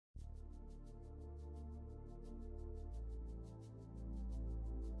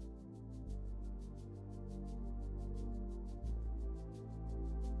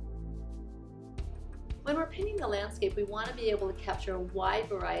When we're painting the landscape, we want to be able to capture a wide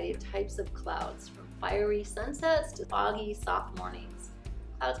variety of types of clouds, from fiery sunsets to foggy, soft mornings.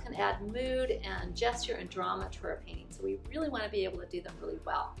 Clouds can add mood and gesture and drama to our painting, so we really want to be able to do them really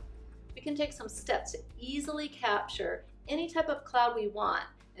well. We can take some steps to easily capture any type of cloud we want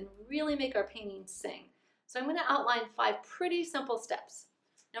and really make our painting sing. So I'm going to outline 5 pretty simple steps.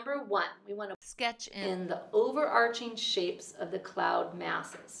 Number 1, we want to sketch in the overarching shapes of the cloud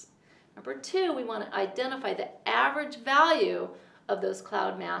masses. Number 2, we want to identify the average value of those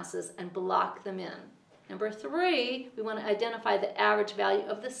cloud masses and block them in. Number 3, we want to identify the average value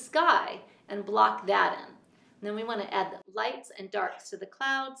of the sky and block that in. And then we want to add the lights and darks to the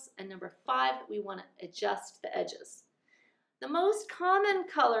clouds. And number 5, we want to adjust the edges. The most common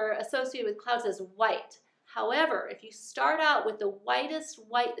color associated with clouds is white. However, if you start out with the whitest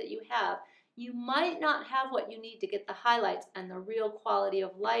white that you have, you might not have what you need to get the highlights and the real quality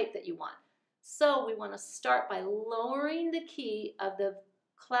of light that you want. So we want to start by lowering the key of the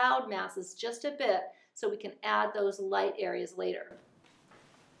cloud masses just a bit so we can add those light areas later.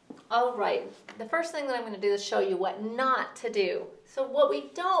 All right, the first thing that I'm going to do is show you what not to do. So what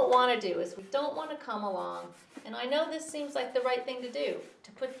we don't want to do is we don't want to come along, and I know this seems like the right thing to do,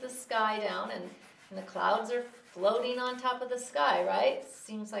 to put the sky down and the clouds are floating on top of the sky, right?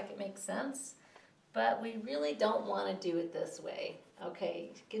 Seems like it makes sense, but we really don't want to do it this way.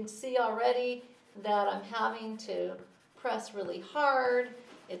 Okay, you can see already that I'm having to press really hard.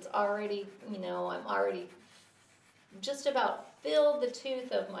 It's already, I'm already just about filled the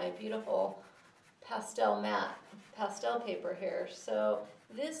tooth of my beautiful pastel matte pastel paper here. So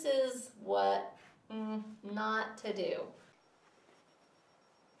this is what not to do.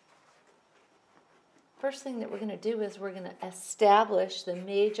 First thing that we're going to do is we're going to establish the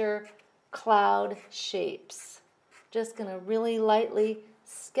major cloud shapes. Just going to really lightly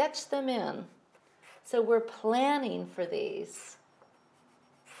sketch them in. So we're planning for these.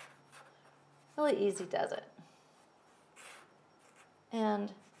 Really easy does it.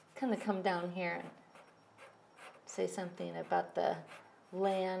 And kind of come down here and say something about the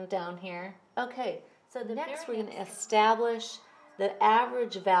land down here. Okay, so next we're going to establish the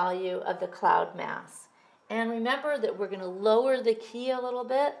average value of the cloud mass. And remember that we're going to lower the key a little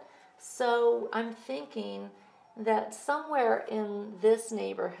bit. So I'm thinking that somewhere in this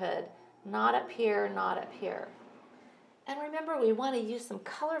neighborhood, not up here, not up here. And remember, we want to use some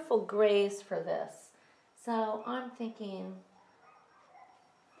colorful grays for this. So I'm thinking,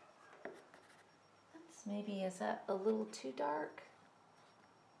 maybe is that a little too dark?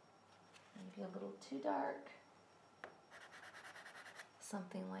 Maybe a little too dark.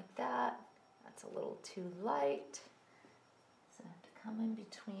 Something like that. That's a little too light. So I have to come in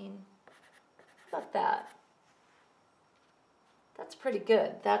between. How about that? That's pretty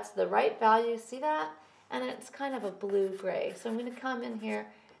good. That's the right value. See that? And it's kind of a blue-gray. So I'm going to come in here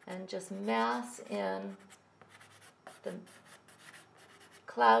and just mass in the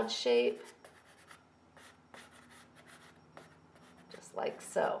cloud shape. Just like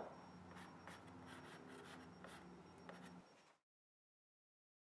so.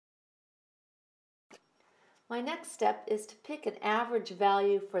 My next step is to pick an average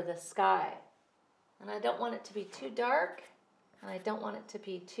value for the sky. And I don't want it to be too dark, and I don't want it to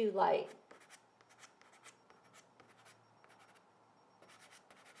be too light.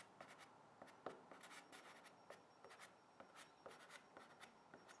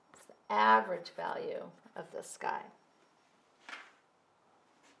 It's the average value of the sky.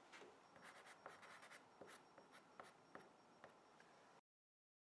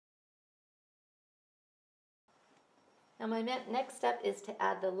 Now my next step is to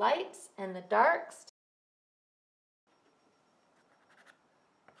add the lights and the darks.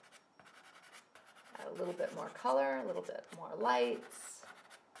 Add a little bit more color, a little bit more lights.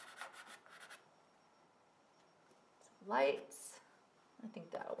 Some lights. I think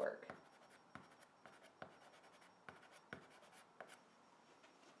that'll work.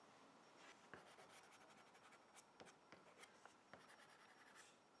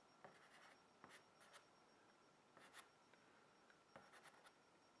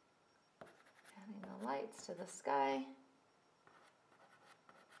 Lights to the sky,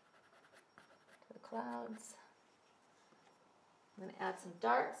 to the clouds. I'm going to add some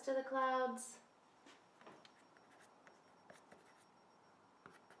darks to the clouds.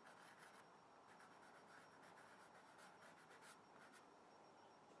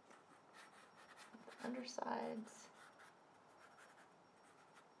 The undersides.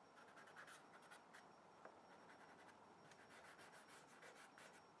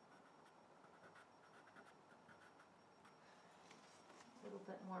 A little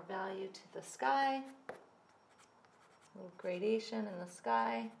bit more value to the sky. A little gradation in the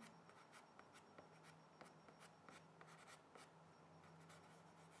sky.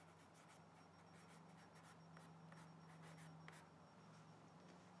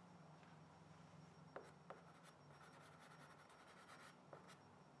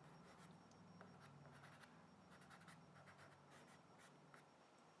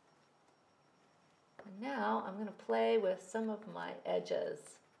 Now I'm going to play with some of my edges.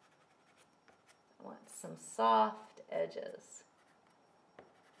 I want some soft edges.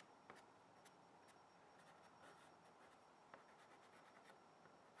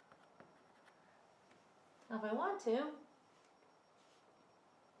 Now if I want to,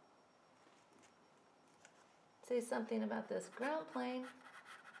 say something about this ground plane.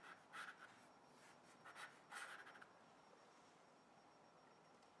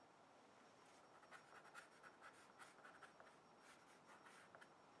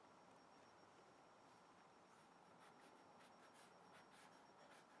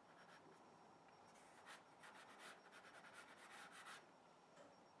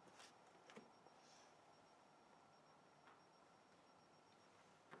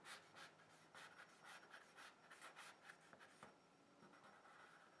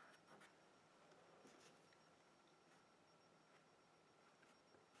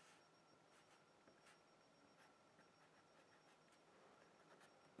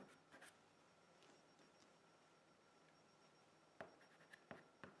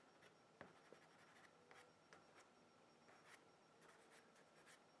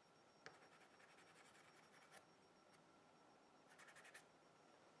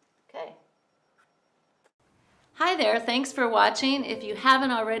 Okay. Hi there, thanks for watching. If you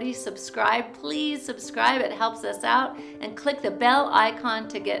haven't already subscribed, please subscribe, it helps us out, and click the bell icon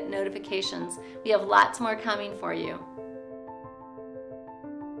to get notifications. We have lots more coming for you.